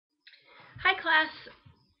class,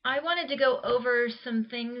 I wanted to go over some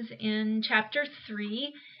things in Chapter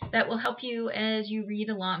 3 that will help you as you read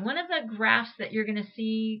along. One of the graphs that you're going to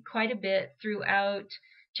see quite a bit throughout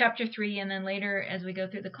Chapter 3 and then later as we go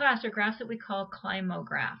through the class are graphs that we call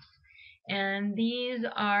climographs. And these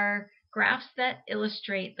are graphs that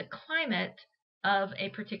illustrate the climate of a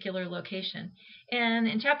particular location. And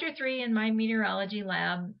in Chapter 3 in my meteorology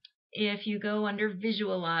lab, if you go under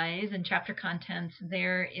Visualize and Chapter Contents,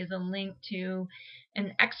 there is a link to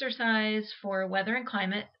an exercise for weather and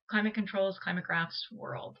climate controls, Climographs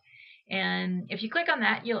world. And if you click on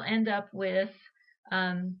that, you'll end up with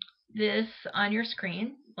this on your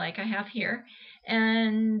screen, like I have here.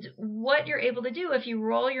 And what you're able to do if you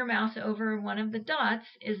roll your mouse over one of the dots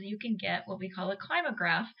is you can get what we call a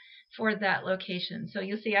climograph for that location. So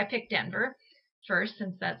you'll see I picked Denver first,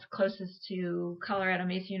 since that's closest to Colorado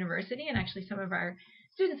Mesa University, and actually some of our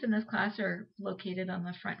students in this class are located on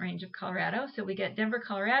the Front Range of Colorado. So we get Denver,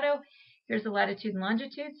 Colorado. Here's the latitude and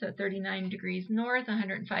longitude, so 39 degrees north,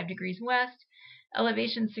 105 degrees west,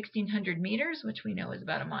 elevation 1,600 meters, which we know is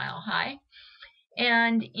about a mile high.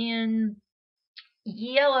 And in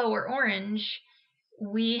yellow or orange,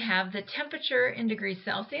 we have the temperature in degrees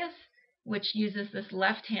Celsius, which uses this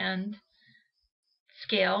left-hand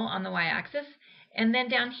scale on the y-axis. And then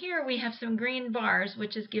down here we have some green bars,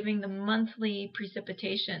 which is giving the monthly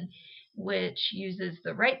precipitation, which uses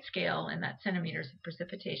the right scale, and that's centimeters of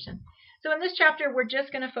precipitation. So in this chapter, we're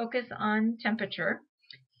just going to focus on temperature.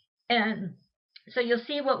 And so you'll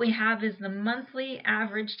see what we have is the monthly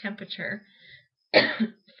average temperature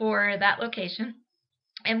for that location.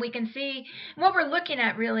 And we can see what we're looking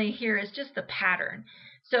at really here is just the pattern.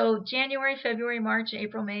 So January, February, March,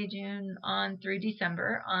 April, May, June, on through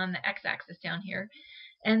December on the x-axis down here.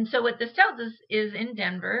 And so what this tells us is in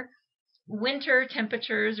Denver, winter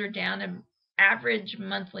temperatures are down, average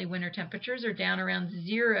monthly winter temperatures are down around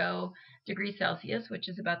 0 degrees Celsius, which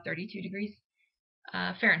is about 32 degrees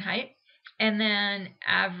Fahrenheit. And then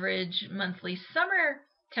average monthly summer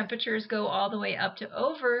temperatures go all the way up to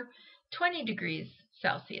over 20 degrees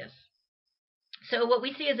Celsius. So what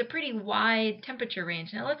we see is a pretty wide temperature range.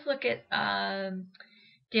 Now let's look at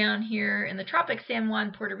down here in the tropics, San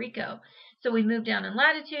Juan, Puerto Rico. So we move down in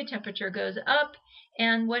latitude, temperature goes up,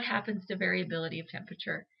 and what happens to variability of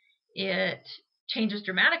temperature? It changes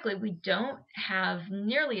dramatically. We don't have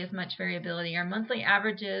nearly as much variability. Our monthly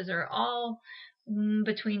averages are all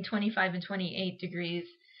between 25 and 28 degrees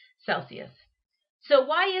Celsius. So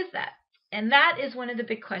why is that? And that is one of the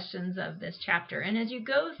big questions of this chapter. And as you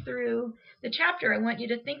go through the chapter, I want you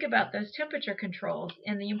to think about those temperature controls.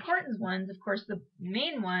 And the important ones, of course, the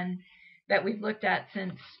main one that we've looked at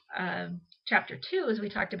since chapter 2, as we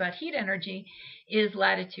talked about heat energy, is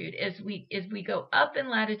latitude. As we go up in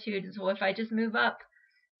latitude, so if I just move up,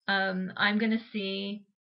 I'm going to see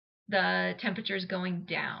the temperatures going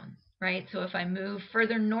down, right? So if I move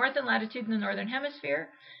further north in latitude in the northern hemisphere,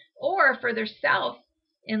 or further south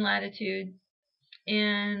in latitude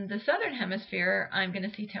in the southern hemisphere, I'm going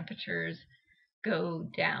to see temperatures go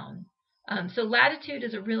down. So latitude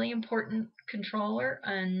is a really important controller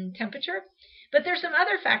on temperature, but there's some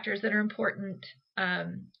other factors that are important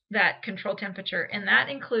that control temperature, and that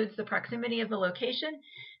includes the proximity of the location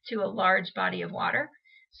to a large body of water.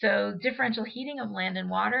 So differential heating of land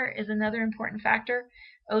and water is another important factor.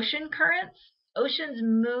 Ocean currents.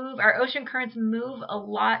 Our ocean currents move a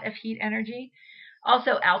lot of heat energy.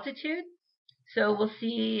 Also altitude. So we'll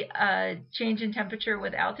see a change in temperature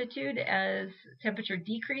with altitude as temperature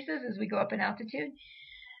decreases as we go up in altitude.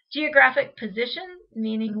 Geographic position,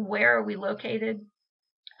 meaning where are we located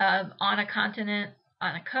on a continent,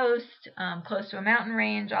 on a coast, close to a mountain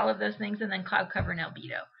range, all of those things, and then cloud cover and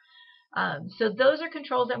albedo. So those are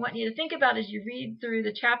controls I want you to think about as you read through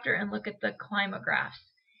the chapter and look at the climographs.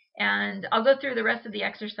 And I'll go through the rest of the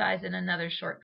exercise in another short